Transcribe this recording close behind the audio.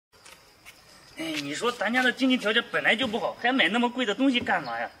哎，你说咱家的经济条件本来就不好，还买那么贵的东西干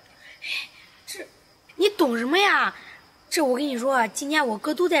嘛呀？这，你懂什么呀？这我跟你说，今年我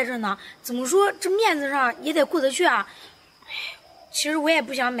哥都在这呢，怎么说这面子上也得过得去啊。其实我也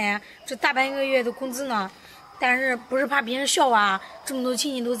不想买，这大半个月的工资呢，但是不是怕别人笑话，这么多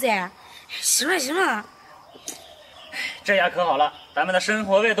亲戚都在。行了行了，这下可好了，咱们的生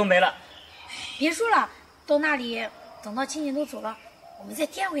活费都没了。别说了，到那里等到亲戚都走了，我们再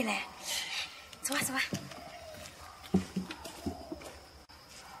垫回来。走吧走吧。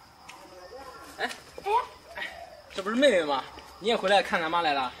哎呀，这不是妹妹吗？你也回来看咱妈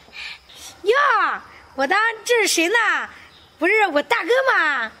来了？哟，我当这是谁呢？不是我大哥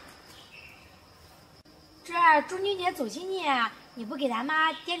吗？这中秋节走亲戚，你不给咱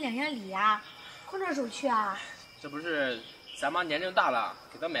妈点2样礼啊？空着手去啊？这不是咱妈年龄大了，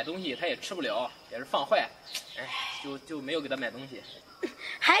给她买东西她也吃不了，也是放坏，哎，就没有给她买东西。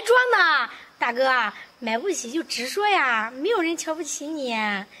还装呢，大哥，买不起就直说呀，没有人瞧不起你。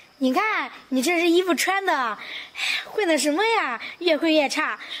你看你这身衣服穿的，混的什么呀？越混越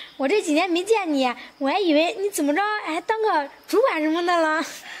差。我这几年没见你，我还以为你怎么着，还当个主管什么的了。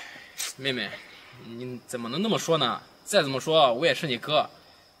妹妹，你怎么能那么说呢？再怎么说，我也是你哥，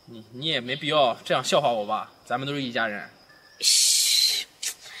你也没必要这样笑话我吧？咱们都是一家人。嘘，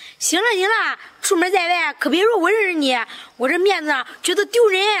行了行了，出门在外可别说我认识你，我这面子上觉得丢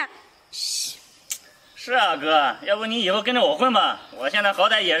人。嘘。是啊，哥，要不你以后跟着我混吧？我现在好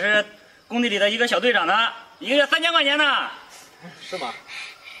歹也是工地里的一个小队长呢，一个月3000块钱呢。是吗？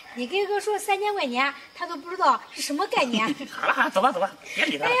你跟哥说3000块钱，他都不知道是什么概念。好了好了，走吧走吧，别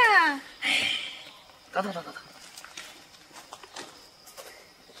理他了。哎呀，走。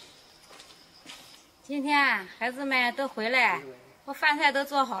今天孩子们都回来，我饭菜都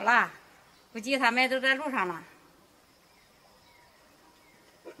做好了，估计他们都在路上了。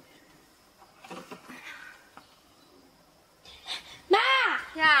妈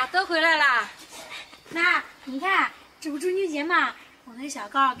呀，都回来了。妈，你看这不中秋节吗？我跟小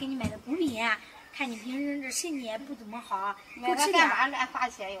高给你买的补品，看你平时这身体也不怎么好，多吃点。干嘛这花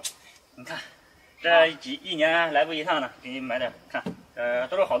钱哟？你看，这一年来过一趟呢，给你买点，看，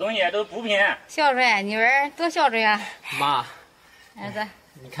都是好东西，都是补品。孝顺，女儿多孝顺呀。妈，儿子，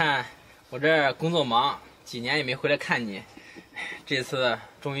你看我这工作忙，几年也没回来看你，这次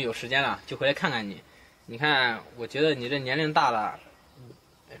终于有时间了，就回来看看你。你看，我觉得你这年龄大了，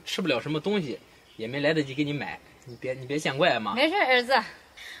吃不了什么东西，也没来得及给你买，你别见怪嘛。没事，儿子。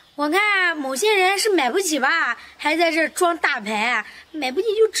我看某些人是买不起吧，还在这装大牌，买不起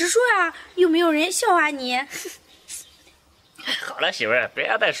就直说啊，又没有人笑话你。好了，媳妇儿，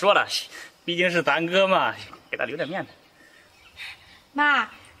别再说了，毕竟是咱哥嘛，给他留点面子。妈，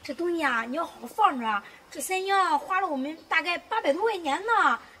这东西啊，你要好好放着。这3箱花了我们大概800多块钱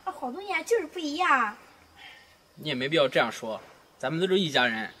呢，这好东西啊就是不一样。你也没必要这样说，咱们都是一家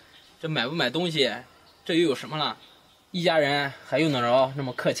人，这买不买东西，这又有什么了？一家人还用得着那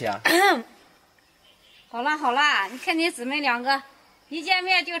么客气啊？好了，你看你姊妹2个，一见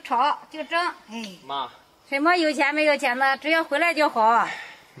面就吵就争，哎，妈，什么有钱没有钱的，只要回来就好。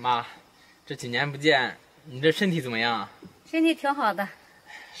妈，这几年不见，你这身体怎么样？身体挺好的。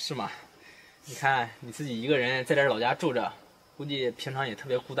是吗？你看你自己一个人在这老家住着，估计平常也特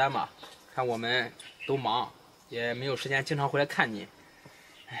别孤单吧？看我们都忙，也没有时间经常回来看你。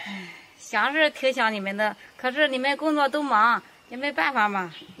想是挺想你们的，可是你们工作都忙，也没办法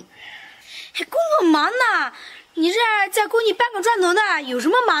嘛。还工作忙呢？你这在工地搬个砖头的，有什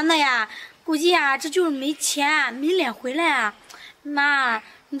么忙的呀？估计啊，这就是没钱，没脸回来啊。妈，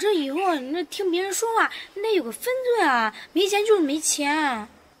你这以后你这听别人说话，你得有个分寸啊。没钱就是没钱。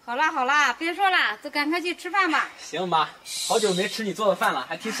好了，别说了，都赶快去吃饭吧。行妈，好久没吃你做的饭了，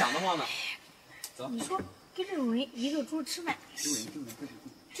还挺想得慌的。走。你说跟这种人一个桌吃饭，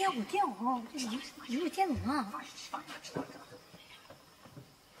颠我，这一会颠怎么？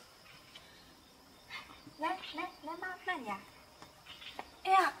来，妈，慢点。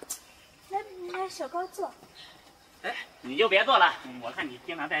哎呀，来，小高坐。哎，你就别做了，我看你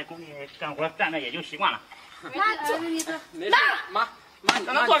经常在工地干活，站着也就习惯了。妈坐，没事，妈，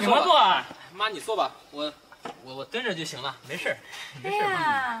让他做什么做啊？妈，你坐吧，我蹲着就行了，没事。哎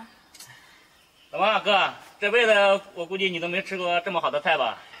呀，怎么了，哥？这辈子我估计你都没吃过这么好的菜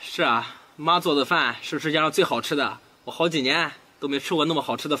吧？是啊，妈做的饭是世界上最好吃的，我好几年都没吃过那么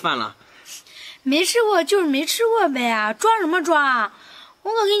好吃的饭了。没吃过就是没吃过呗，装什么装？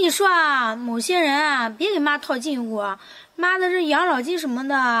我可跟你说啊，某些人啊，别给妈套近乎，妈的这养老金什么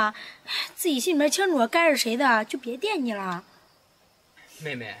的，自己心里面清楚该是谁的，就别惦记了。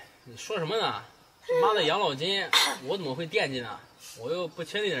妹妹，你说什么呢？妈的养老金，我怎么会惦记呢？我又不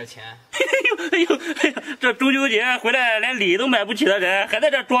缺那点钱。哎呦，这中秋节回来连礼都买不起的人，还在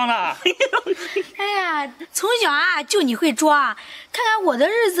这装呢。哎呀，从小啊就你会装，看看我的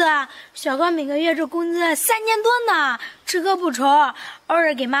日子，小高每个月这工资3000多呢，吃喝不愁，偶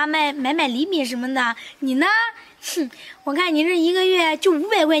尔给妈买礼品什么的。你呢？哼，我看你这一个月就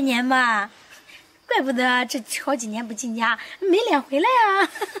500块钱吧，怪不得这好几年不进家，没脸回来啊。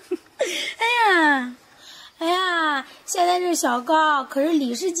哎呀，现在这小高可是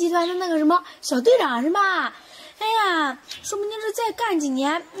李氏集团的那个什么小队长是吧？哎呀，说不定这再干几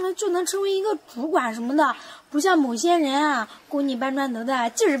年，就能成为一个主管什么的，不像某些人啊，供你搬砖头的，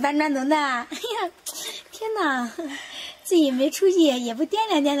就是搬砖头的。哎呀，天哪，自己没出息也不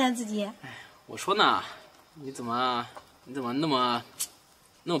掂量自己。我说呢，你怎么那么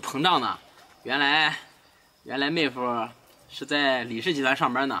膨胀呢？原来妹夫是在李氏集团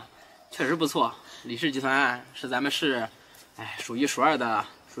上班呢，确实不错。李氏集团是咱们市，数一数二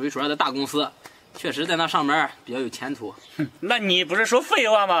的大公司，确实在那上班比较有前途。那你不是说废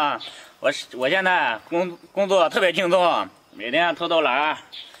话吗？我现在工作特别轻松，每天偷懒，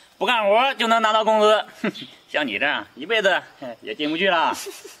不干活就能拿到工资。像你这样一辈子也进不去了。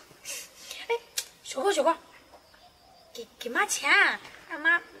哎，小高，给妈钱，让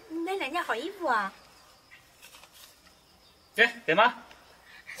妈买2件好衣服啊。给妈。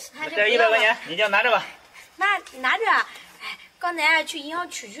这100块钱你就拿着吧。妈拿着，刚才去银行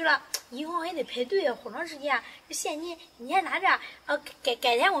取去了，银行还得排队好长时间。这现金你先拿着，改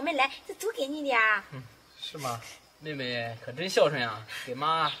天我们来再多给你点。是吗？妹妹可真孝顺呀，给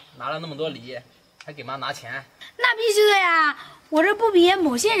妈拿了那么多礼，还给妈拿钱。那必须的呀，我这不比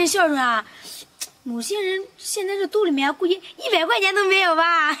某些人孝顺啊。某些人现在这兜里面估计100块钱都没有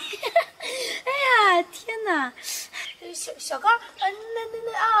吧。哎呀，天哪！小高，哎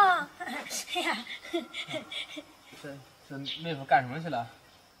呀，这妹夫干什么去了？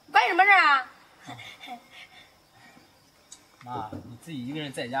关你什么事啊？妈，你自己一个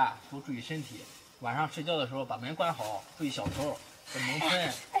人在家多注意身体，晚上睡觉的时候把门关好，注意小偷。这农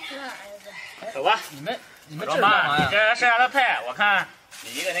村，走吧。你们这老妈，你这剩下的菜，我看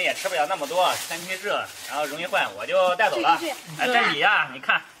你一个人也吃不了那么多，餐厅热，然后容易坏，我就带走了。这米呀，你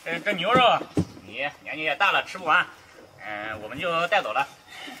看这牛肉，你年纪也大了，吃不完。我们就带走了。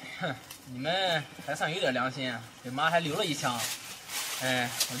哼，你们还算有点良心，给妈还留了一箱。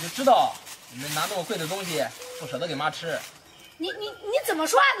我就知道你们拿那么贵的东西不舍得给妈吃。你怎么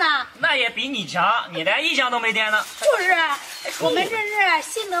说呢？那也比你强，你连1箱都没掂呢。就是，我们这是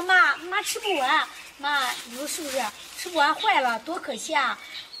心疼妈吃不完。妈，你说是不是？吃不完坏了多可惜啊！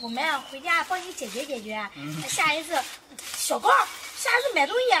我们回家帮你解决。下一次，小高，下一次买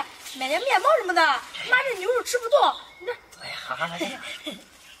东西买点面包什么的，妈这牛肉吃不动。你这，哎呀，好。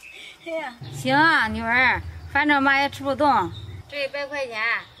哎呀，行啊，女儿，反正妈也吃不动，这100块钱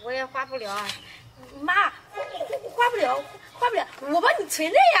我也花不了。妈，花不了，我帮你存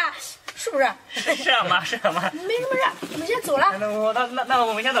着呀，是不是？是啊，妈。没什么事，我们先走了。那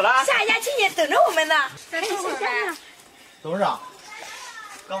我们先走了啊。下一家亲戚等着我们呢。再等会儿呗。董事长，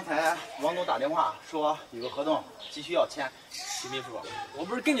刚才王总打电话说有个合同急需要签。李秘书，我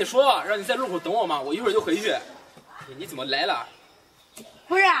不是跟你说让你在路口等我吗？我一会儿就回去。你怎么来了？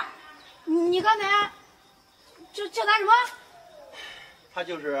不是，你刚才叫他什么？他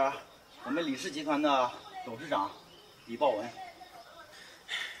就是我们李氏集团的董事长李豹文。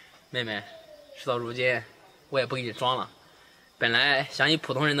妹妹，事到如今，我也不给你装了。本来想以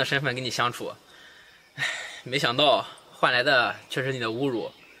普通人的身份跟你相处，没想到换来的却是你的侮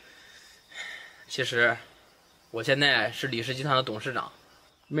辱。其实，我现在是李氏集团的董事长。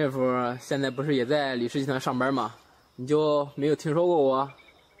妹夫现在不是也在李氏集团上班吗？你就没有听说过我？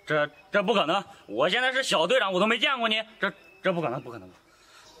这不可能！我现在是小队长，我都没见过你，这不可能。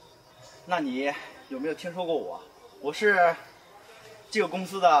那你有没有听说过我？我是这个公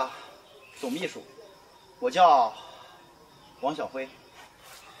司的总秘书，我叫王小辉。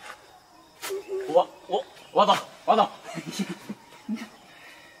我走。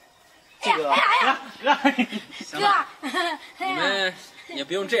这个行了，你们也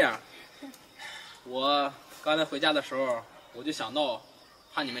不用这样。我刚才回家的时候，我就想到，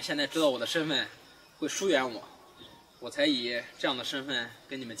怕你们现在知道我的身份，会疏远我，我才以这样的身份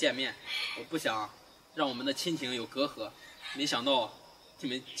跟你们见面。我不想让我们的亲情有隔阂，没想到你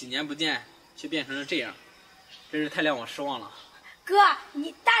们几年不见，却变成了这样，真是太让我失望了。哥，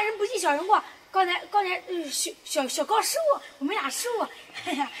你大人不计小人过。刚才小高失误，我们俩失误。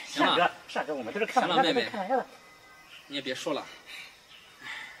哎呀，行了，上哥，我们都是开玩笑的。妹妹，你也别说了。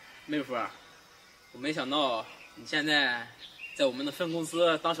妹夫，我没想到你现在在我们的分公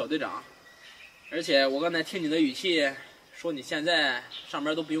司当小队长，而且我刚才听你的语气，说你现在上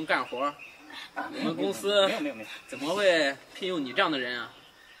班都不用干活，我们公司没有，怎么会聘用你这样的人啊？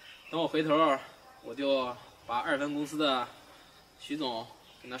等我回头，我就把2分公司的徐总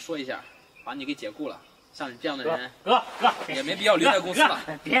跟他说一下，把你给解雇了。像你这样的人，哥也没必要留在公司了。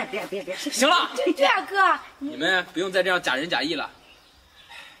别，行了，对啊，哥，你们不用再这样假仁假义了。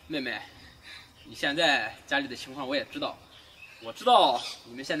妹妹，你现在家里的情况我也知道，我知道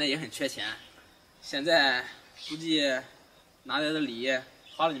你们现在也很缺钱，现在估计拿来的礼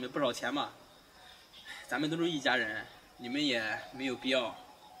花了你们不少钱吧。咱们都是一家人，你们也没有必要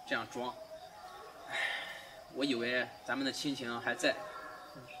这样装。我以为咱们的亲情还在，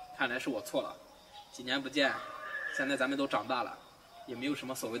看来是我错了。几年不见，现在咱们都长大了，也没有什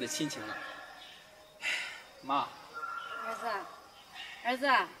么所谓的亲情了。妈，儿子，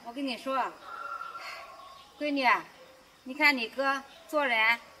我跟你说，闺女，你看你哥做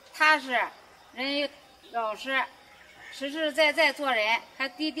人踏实，人又老实，实实在在做人，还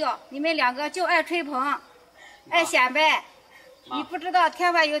低调。你们2个就爱吹捧，爱显摆，你不知道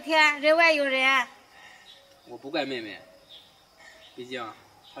天外有天，人外有人。我不怪妹妹，毕竟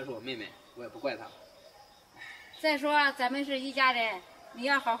她是我妹妹，我也不怪她。再说咱们是一家人，你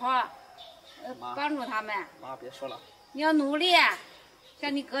要好好帮助他们。妈，别说了，你要努力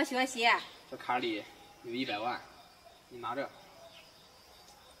向你哥学习。这卡里有100万，你拿着。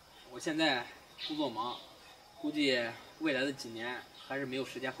我现在工作忙，估计未来的几年还是没有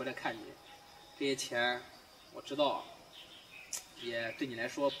时间回来看你。这些钱我知道，也对你来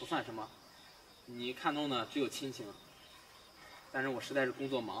说不算什么，你看中的只有亲情。但是我实在是工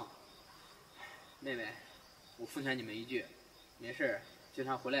作忙，妹妹，我奉劝你们一句，没事经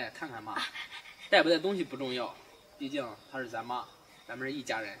常回来看看妈，带不带东西不重要，毕竟她是咱妈，咱们是一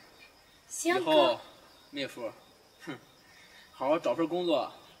家人。行，以后妹夫，好好找份工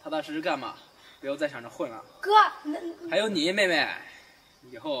作，踏踏实实干吧，不要再想着混了。哥，还有你妹妹，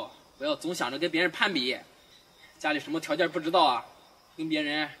以后不要总想着跟别人攀比，家里什么条件不知道啊，跟别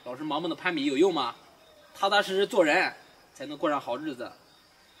人老是盲目的攀比有用吗？踏踏实实做人，才能过上好日子。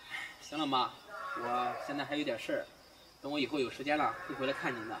行了妈，我现在还有点事儿，等我以后有时间了会回来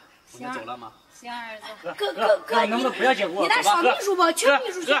看您的。我先走了妈。行，儿子。哥，能不能不要解雇？你那小秘书吧，缺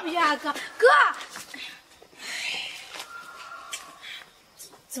秘书去不去啊？哥，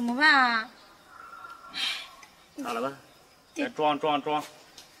怎么办啊？咋了吧？再装。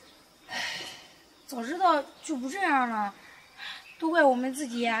早知道就不这样了，都怪我们自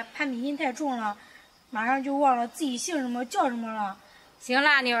己攀比心太重了，马上就忘了自己姓什么叫什么了。行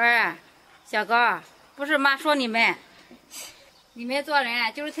了，女儿，小高，不是妈说你们做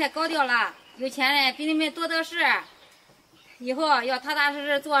人就是太高调了，有钱人比你们多的是，以后要踏踏实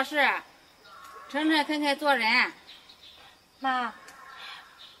实做事，诚诚恳恳做人。妈，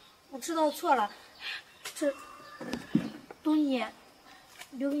我知道错了，这东西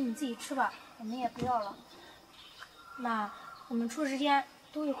留给你自己吃吧，我们也不要了。妈，我们抽时间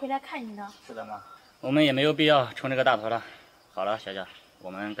都会回来看你的。是的妈，我们也没有必要冲这个大头了。好了，小佳，我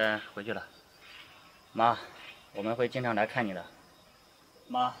们该回去了。妈，我们会经常来看你的。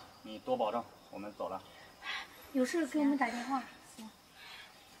妈，你多保重，我们走了。有事给我们打电话。行。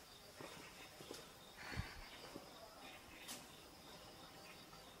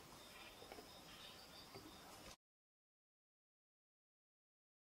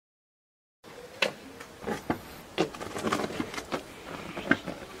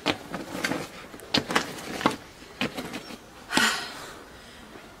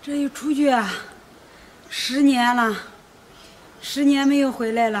这一出去10年了，10年没有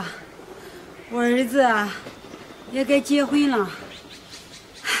回来了。我儿子也该结婚了，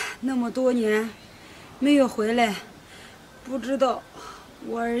那么多年没有回来，不知道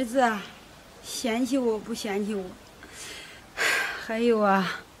我儿子嫌弃我不嫌弃我。还有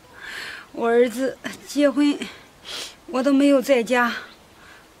我儿子结婚我都没有在家，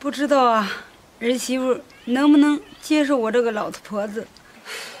不知道儿媳妇能不能接受我这个老婆子。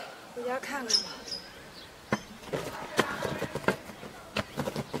回家看看吧。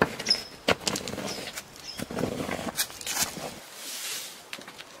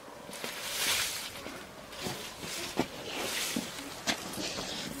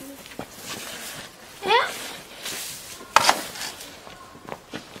哎，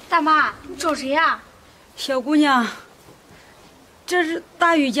大妈，你找谁呀？小姑娘，这是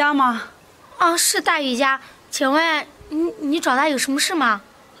大宇家吗？啊，是大宇家，请问你找他有什么事吗？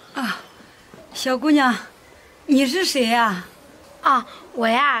小姑娘，你是谁呀？我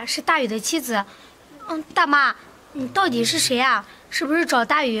呀是大宇的妻子。大妈，你到底是谁呀？是不是找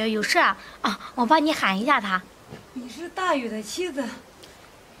大宇有事啊？我帮你喊一下他。你是大宇的妻子，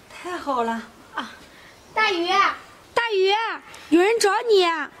太好了。大宇，有人找你。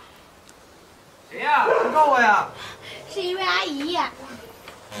谁呀？谁找我呀？是一位阿姨。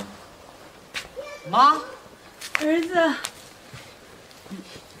妈，儿子，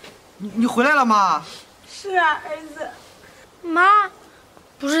你回来了吗？是啊，儿子。妈，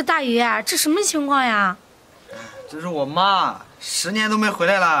不是大宇，这什么情况呀？这是我妈，10年都没回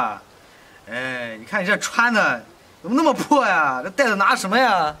来了。哎，你看你这穿的怎么那么破呀？这袋子拿什么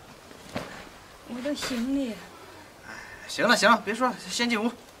呀？我的行李。行了行了，别说了，先进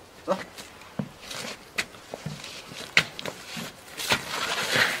屋，走。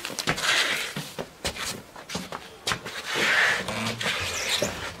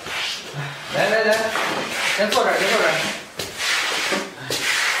来，先坐这儿，先坐这儿。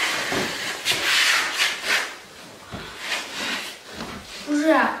不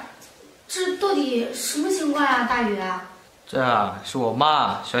是，这到底什么情况呀，大宇？这是我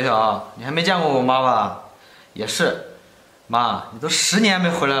妈，小小，你还没见过我妈吧？也是，妈，你都10年没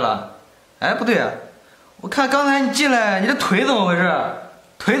回来了。哎，不对啊，我看刚才你进来，你这腿怎么回事？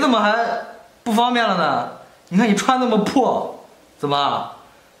腿怎么还不方便了呢？你看你穿那么破，怎么？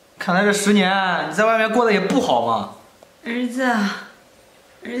看来这10年你在外面过得也不好嘛。儿子，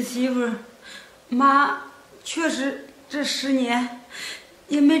儿媳妇，妈确实这10年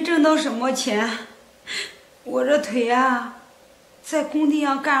也没挣到什么钱。我这腿啊，在工地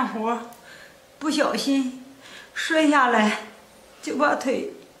上干活，不小心摔下来，就把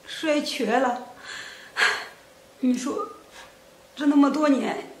腿摔瘸了。你说，这那么多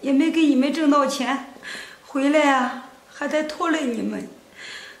年也没给你们挣到钱，回来啊还得拖累你们。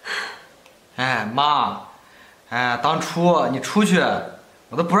哎，妈，哎，当初你出去，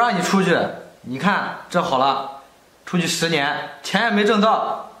我都不让你出去。你看这好了，出去10年，钱也没挣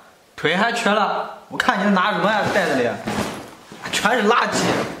到，腿还瘸了。我看你拿什么呀？袋子里全是垃圾。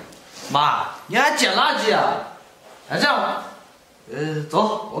妈，你还捡垃圾啊？哎，这样吧，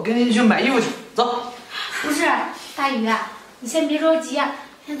走，我跟你去买衣服去，走。不是，大宇，你先别着急，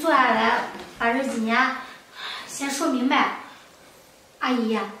先坐下来，把这几年先说明白。阿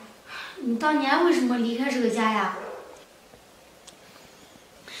姨，你当年为什么离开这个家呀？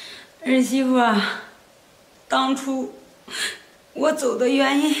儿媳妇啊，当初我走的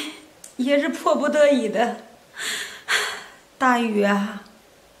原因也是迫不得已的。大宇啊，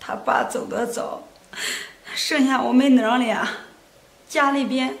他爸走得早，剩下我们娘俩，家里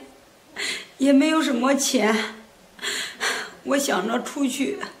边也没有什么钱。我想着出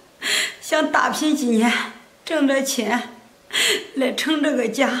去，想打拼几年，挣着钱来撑这个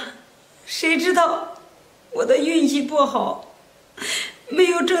家。谁知道我的运气不好，没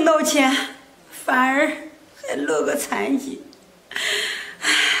有挣到钱，反而还落个残疾。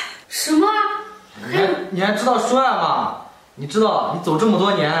什么？你还知道说呀，妈？你知道你走这么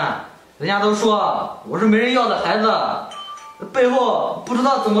多年，人家都说我是没人要的孩子，背后不知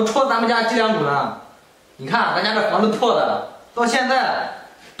道怎么戳咱们家脊梁骨呢。你看咱家这房子破的，到现在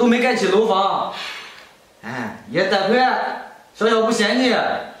都没盖起楼房。哎，也得亏小小不嫌弃，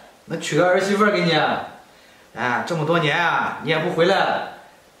能娶个儿媳妇给你。哎，这么多年啊，你也不回来，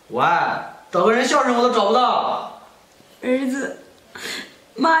我找个人孝顺我都找不到。儿子，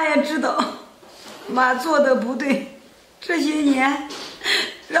妈也知道，妈做的不对，这些年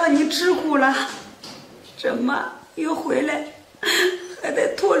让你吃苦了，这妈又回来，还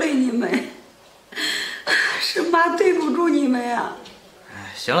得拖累你们，是妈对不住你们呀。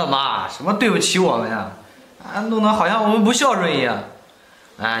行了，妈，什么对不起我们呀？弄得好像我们不孝顺一样。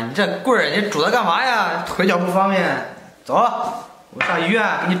哎，你这棍儿你拄它干嘛呀？腿脚不方便。走，我上医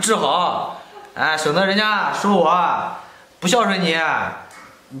院给你治好。哎，省得人家说我不孝顺你，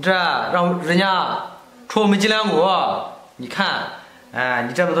你这让人家戳我们脊梁骨。你看，哎，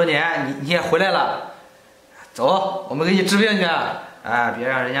你这么多年你也回来了。走，我们给你治病去。哎，别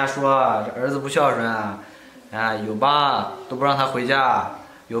让人家说这儿子不孝顺。哎，有疤都不让他回家，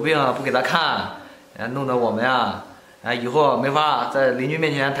有病不给他看。哎，弄得我们呀，哎，以后没法在邻居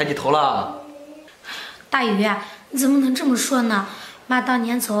面前抬起头了。大宇，你怎么能这么说呢？妈当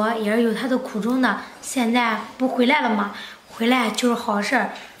年走也是有她的苦衷的，现在不回来了吗？回来就是好事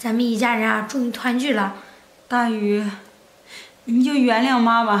儿，咱们一家人啊，终于团聚了。大宇，你就原谅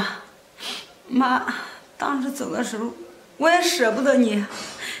妈吧。妈当时走的时候，我也舍不得你，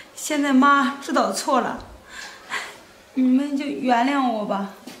现在妈知道错了，你们就原谅我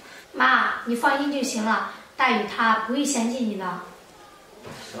吧。妈，你放心就行了，大宇他不会嫌弃你的。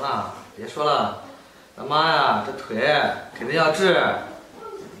行了，别说了，咱妈呀，这腿肯定要治，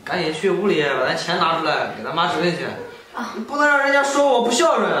赶紧去屋里把咱钱拿出来给咱妈指定去。啊，你不能让人家说我不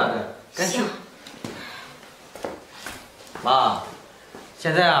孝顺啊！赶紧去。妈，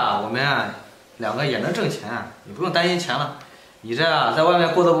现在啊，我们2个也能挣钱，你不用担心钱了。你这在外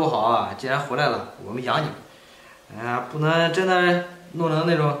面过得不好啊，既然回来了，我们养你。哎呀，不能真的弄成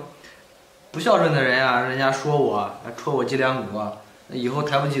那种不孝顺的人啊！人家说我，戳我脊梁骨，以后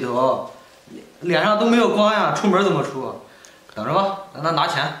抬不起头，脸上都没有光呀，出门怎么出？等着吧，让他拿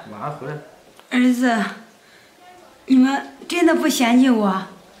钱，马上回来。儿子，你们真的不嫌弃我？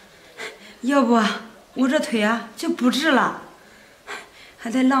要不我这腿啊就不治了，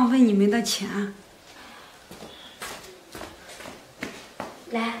还得浪费你们的钱。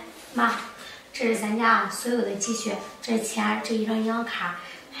来，妈，这是咱家所有的积蓄，这钱，这一张银行卡，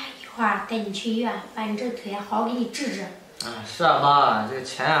一会儿带你去医院，把你这腿好好给你治治。是啊，妈，这个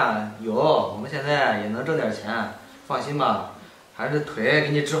钱啊有，我们现在也能挣点钱，放心吧，还是腿给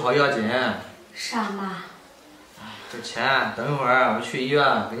你治好要紧。是啊，妈。这钱等一会儿我去医院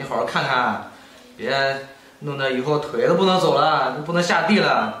给你好好看看，别弄得以后腿都不能走了，都不能下地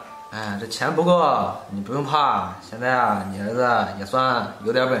了。哎，这钱不够，你不用怕。现在啊，你儿子也算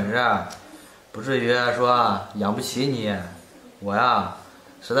有点本事，不至于说养不起你。我呀，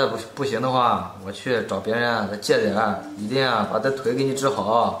实在不行的话，我去找别人再借点，一定啊把这腿给你治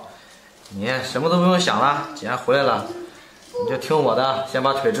好。你什么都不用想了，既然回来了，你就听我的，先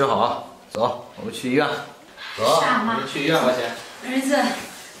把腿治好。走，我们去医院。走，我们去医院吧，先。儿子，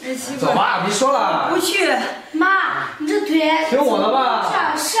儿媳妇。走吧，别说了。不去。妈，你这腿。听我的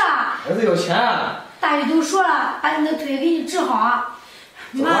吧。是啊。儿子有钱。大宇都说了，把你的腿给你治好。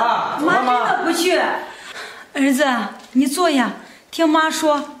妈真的不去。儿子，你坐下，听妈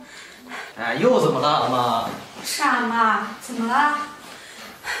说。哎，又怎么了，妈？是啊，妈，怎么了？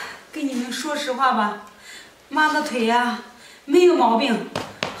跟你们说实话吧，妈的腿呀没有毛病，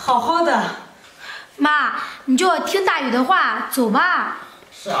好好的。妈，你就听大宇的话，走吧。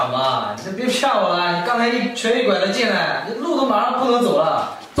是啊，妈，你别骗我了，你刚才一瘸一拐的进来，你路都马上不能走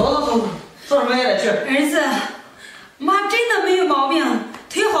了。走，做什么也得去。儿子，妈真的没有毛病，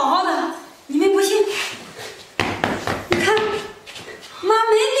腿好好的，你们不信？你看，妈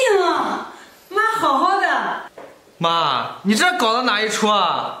没病啊，妈好好的。妈，你这搞的哪一出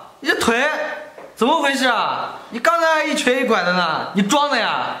啊？你这腿怎么回事啊？你刚才还一瘸一拐的呢，你装的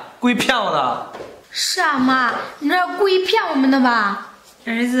呀？故意骗我的？是啊，妈，你这故意骗我们的吧？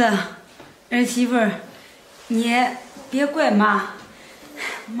儿子，儿媳妇儿，你别怪妈。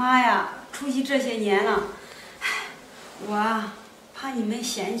妈呀，出去这些年了，我怕你们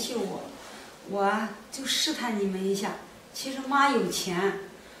嫌弃我就试探你们一下。其实妈有钱，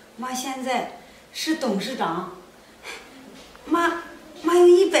妈现在是董事长，妈有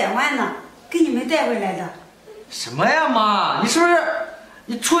100万呢，给你们带回来的。什么呀，妈？你是不是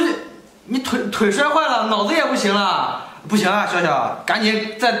你出去？你腿摔坏了，脑子也不行了？不行啊，小小，赶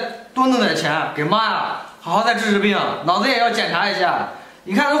紧再多弄点钱给妈呀，好好再治治病，脑子也要检查一下。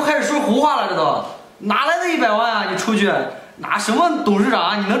你看都开始说胡话了，这都哪来的100万啊？你出去拿什么董事长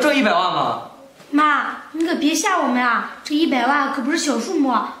啊？你能挣100万吗？妈，你可别吓我们啊！这100万可不是小数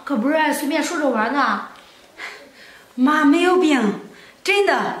目，可不是随便说着玩的。妈没有病，真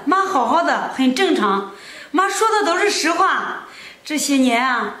的，妈好好的，很正常。妈说的都是实话。这些年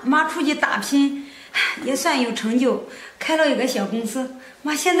啊，妈出去打拼，也算有成就，开了一个小公司。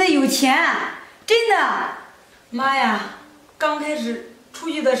妈现在有钱，真的。妈呀，刚开始出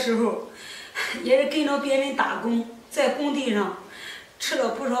去的时候，也是跟着别人打工，在工地上吃了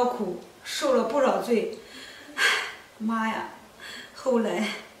不少苦，受了不少罪。妈呀，后来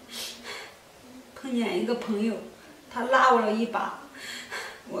碰见一个朋友，他拉我了一把，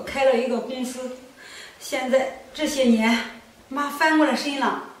我开了一个公司。现在这些年，妈翻过了身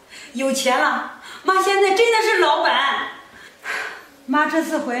了，有钱了。妈现在真的是老板。妈这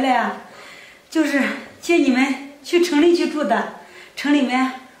次回来啊，就是接你们去城里去住的。城里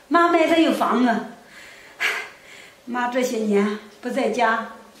面妈卖的有房子。妈这些年不在家，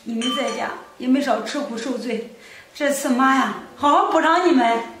你们在家也没少吃苦受罪。这次妈呀，好好补偿你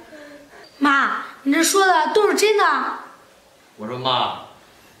们。妈，你这说的都是真的。我说妈，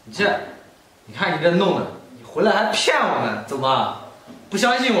你看你这弄的，你回来还骗我们，怎么不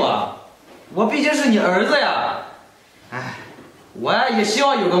相信我？我毕竟是你儿子呀。哎，我呀也希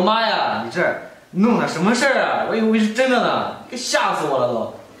望有个妈呀。你这弄的什么事儿啊？我以为是真的呢，给吓死我了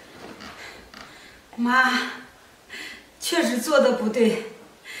都。妈，确实做的不对，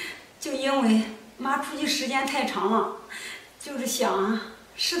就因为妈出去时间太长了，就是想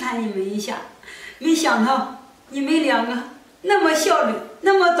试探你们一下，没想到你们两个那么效率，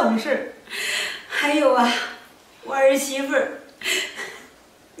那么懂事。还有啊，我儿媳妇儿，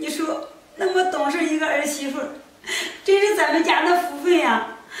你说那么懂事一个儿媳妇儿，真是咱们家的福分呀。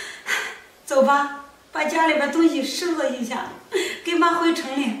走吧，把家里边东西收拾一下，给妈回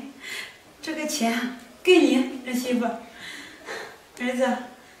城里。这个钱给你，儿媳妇儿。儿子，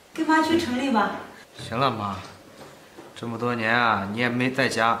跟妈去城里吧。行了，妈，这么多年啊，你也没在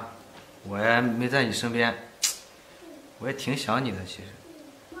家，我也没在你身边，我也挺想你的。其实，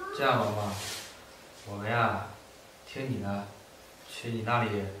这样吧，妈，我们呀，听你的，去你那里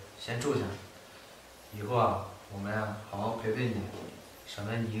先住下。以后啊，我们好好陪陪你，省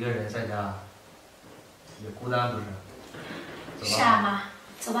得你一个人在家也孤单，不是？走吧。是啊，妈，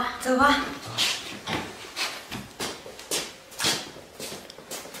走吧，走吧。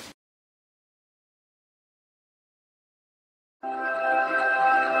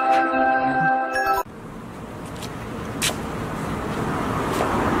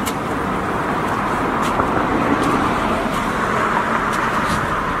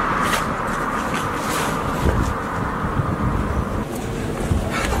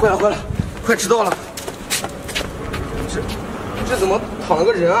快了，快迟到了！这怎么躺了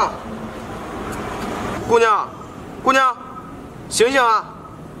个人啊？姑娘，醒醒啊！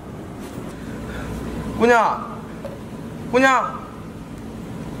姑娘，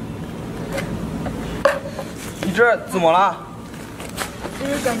你这怎么了？就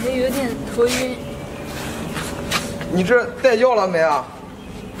是感觉有点头晕。你这带药了没啊？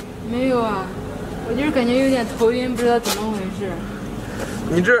没有啊，我就是感觉有点头晕，不知道怎么回事。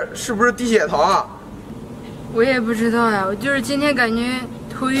你这是不是低血糖啊？我也不知道呀，我就是今天感觉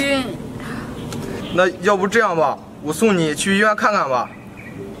头晕。那要不这样吧，我送你去医院看看吧。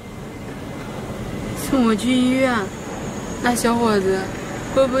送我去医院？那小伙子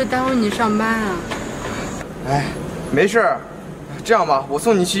会不会耽误你上班啊？哎，没事儿，这样吧，我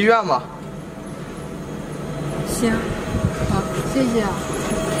送你去医院吧。行，好，谢谢啊。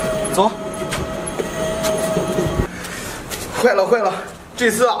走。坏了，这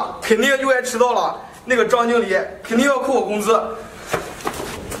次啊，肯定又该迟到了。那个张经理肯定要扣我工资。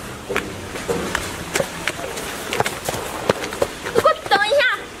你给我等一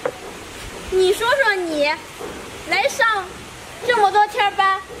下！你说说你，来上这么多天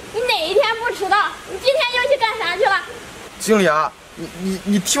班，你哪一天不迟到？你今天又去干啥去了？经理啊，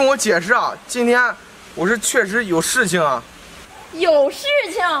你听我解释啊，今天我是确实有事情啊。有事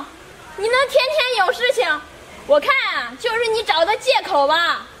情？你能天天有事情？我看啊，就是你找的借口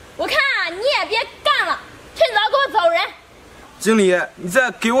吧。我看啊，你也别干了，趁早给我走人。经理，你再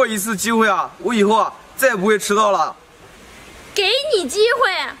给我一次机会啊，我以后啊再也不会迟到了。给你机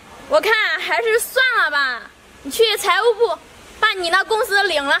会，我看还是算了吧。你去财务部把你那工资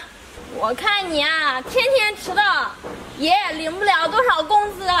领了。我看你啊，天天迟到，也领不了多少工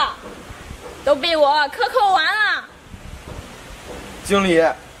资，都被我克扣完了。经理，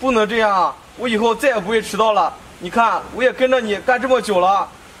不能这样啊！我以后再也不会迟到了。你看，我也跟着你干这么久了，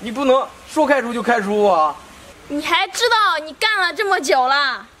你不能说开除就开除我。你还知道你干了这么久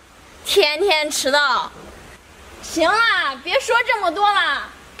了，天天迟到。行了，别说这么多了，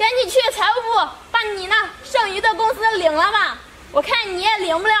赶紧去财务部把你那剩余的工资领了吧。我看你也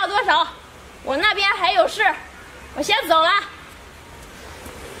领不了多少，我那边还有事，我先走了。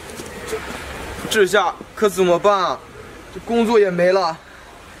这下可怎么办啊？这工作也没了。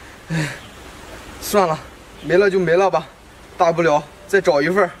哎，算了，没了就没了吧，大不了再找一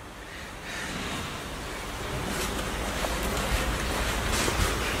份。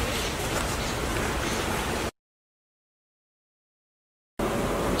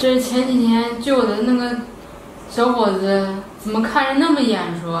这前几天救我的那个小伙子，怎么看着那么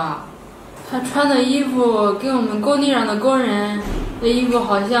眼熟啊？他穿的衣服跟我们工地上的工人的衣服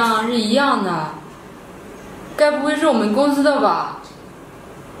好像是一样的，该不会是我们公司的吧？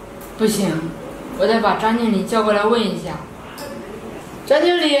不行，我得把张经理叫过来问一下。张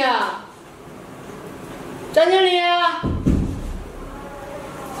经理，张经理。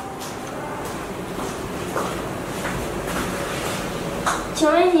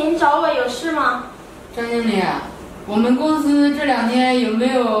请问您找我有事吗？张经理，我们公司这2天有没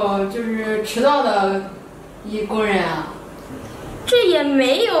有就是迟到的工人啊？这也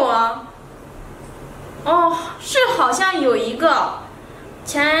没有啊。哦，是好像有一个，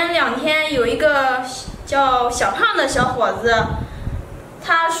前2天有一个叫小胖的小伙子，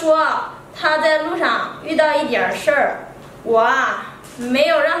他说他在路上遇到一点事儿，我啊没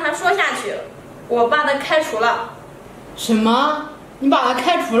有让他说下去，我把他开除了。什么？你把他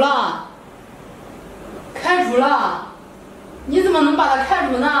开除了？开除了？你怎么能把他开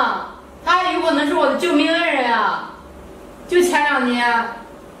除呢？他还有可能是我的救命恩人啊！就前2天，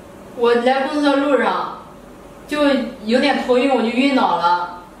我来公司的路上，就有点头晕，我就晕倒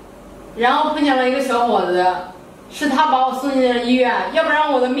了，然后碰见了一个小伙子，是他把我送进了医院，要不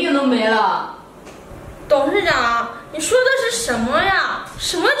然我的命都没了。董事长，你说的是什么呀？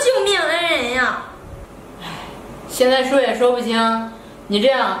什么救命恩人呀？现在说也说不清。你这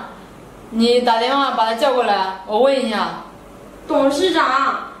样，你打电话把他叫过来，我问一下。董事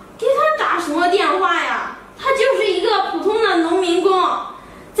长，给他打什么电话呀？他就是一个普通的农民工，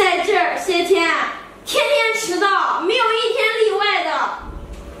在这些天天天迟到，没有一天例外的。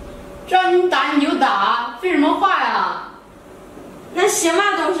让你打你就打，废什么话呀？那行吧，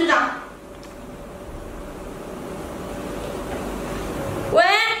董事长。喂，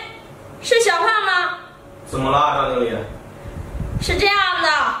是小胖吗？怎么了，张经理？是这样的，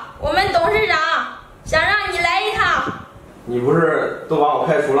我们董事长想让你来一趟。你不是都把我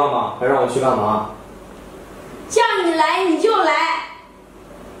开除了吗？还让我去干嘛？叫你来你就来。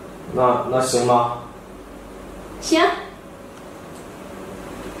那行吧。行。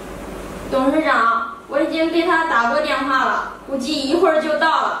董事长，我已经给他打过电话了，估计一会儿就到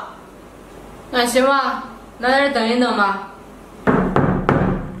了。那行吧，那在这等一等吧。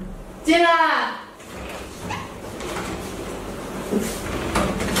进来。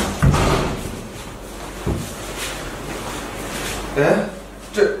哎，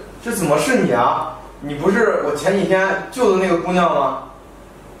这怎么是你啊？你不是我前几天救的那个姑娘吗？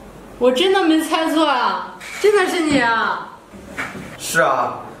我真的没猜错啊，真的是你啊！是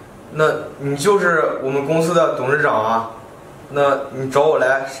啊，那你就是我们公司的董事长啊？那你找我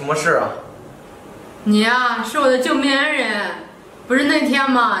来什么事啊？你呀，是我的救命恩人。不是那天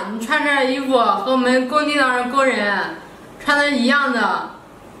吗？你穿着衣服和我们工地上的工人穿的一样的，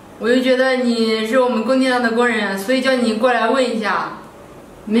我就觉得你是我们工地上的工人，所以叫你过来问一下。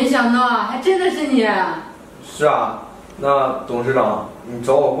没想到还真的是你。是啊，那董事长，你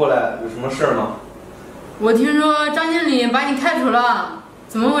找我过来有什么事吗？我听说张经理把你开除了，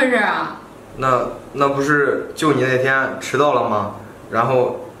怎么回事啊？那不是就你那天迟到了吗？然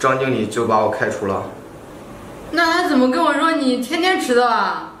后张经理就把我开除了。那他怎么跟我说你天天迟到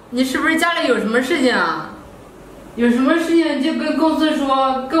啊？你是不是家里有什么事情啊？有什么事情就跟公司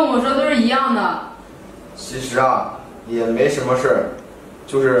说，跟我说都是一样的。其实啊，也没什么事，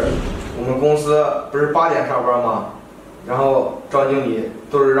就是我们公司不是8点上班吗？然后张经理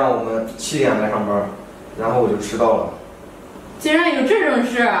都是让我们7点来上班，然后我就迟到了。竟然有这种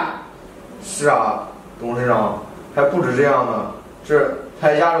事！是啊，董事长，还不止这样呢，这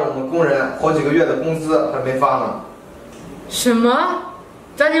还压着我们工人好几个月的工资还没发呢。什么？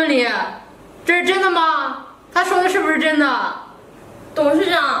张经理，这是真的吗？他说的是不是真的？董事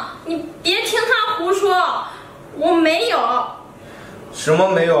长，你别听他胡说，我没有。什么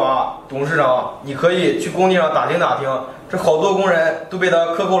没有啊？董事长，你可以去工地上打听打听，这好多工人都被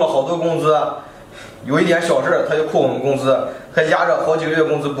他克扣了好多工资，有一点小事他就扣我们工资，还压着好几个月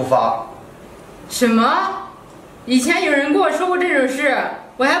工资不发。什么？以前有人跟我说过这种事，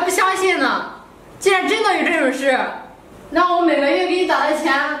我还不相信呢。既然真的有这种事，那我每个月给你打的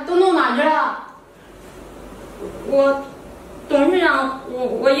钱都弄哪去了？董事长，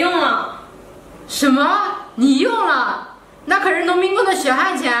我用了。什么？你用了？那可是农民工的血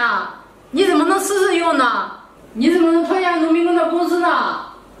汗钱啊！你怎么能私自用呢？你怎么能拖欠农民工的工资呢？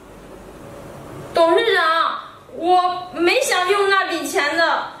董事长，我没想用那笔钱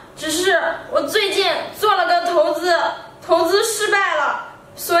的，只是我最近做了个投资失败了，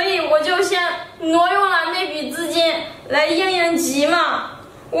所以我就先挪用了那笔资金来应急嘛。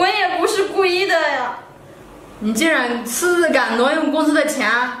我也不是故意的呀。你竟然私自敢挪用公司的钱！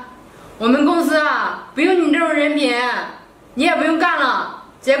我们公司啊，不用你这种人品，你也不用干了，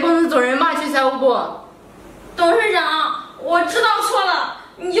直接公司走人吧，去财务部。董事长，我知道错了，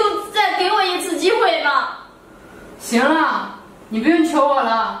你就再给我一次机会吧。行了，你不用求我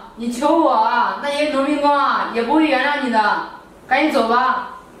了，你求我啊，那些农民工啊也不会原谅你的，赶紧走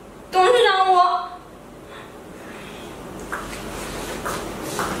吧。董事长，我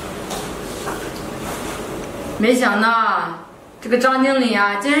没想到这个张经理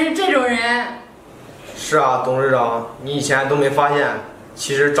啊，竟然是这种人。是啊，董事长，你以前都没发现，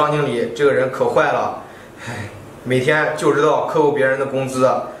其实张经理这个人可坏了，每天就知道克扣别人的工资，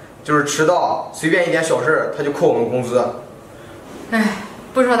就是迟到，随便一点小事他就扣我们工资。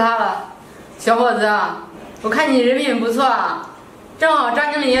不说他了，小伙子，我看你人品不错啊，正好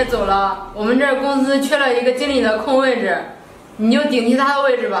张经理也走了，我们这公司缺了一个经理的空位置，你就顶替他的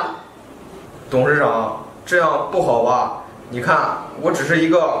位置吧。董事长，这样不好吧？你看，我只是一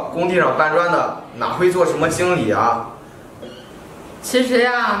个工地上搬砖的，哪会做什么经理啊？其实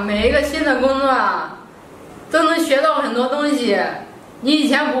呀，每一个新的工作啊，都能学到很多东西。你以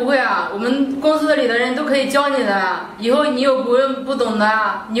前不会啊，我们公司里的人都可以教你的。以后你有不懂的，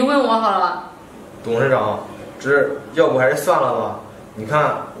你问我好了。董事长，这要不还是算了吧？你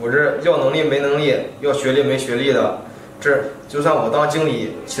看我这要能力没能力，要学历没学历的，这就算我当经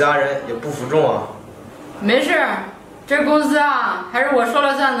理，其他人也不服众啊。没事，这公司啊，还是我说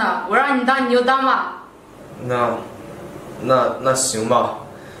了算的，我让你当你就当吧。那行吧，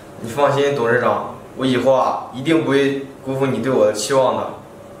你放心，董事长，我以后啊一定不会辜负你对我的期望的。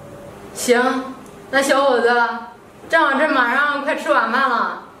行，那小伙子，正好这马上快吃晚饭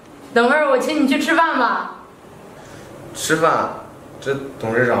了，等会儿我请你去吃饭吧。吃饭？这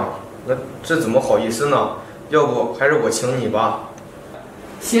董事长，那这怎么好意思呢？要不还是我请你吧。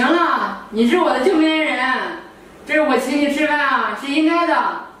行了，你是我的救命恩人，这是我请你吃饭啊，是应该的。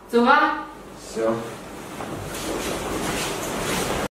走吧。行。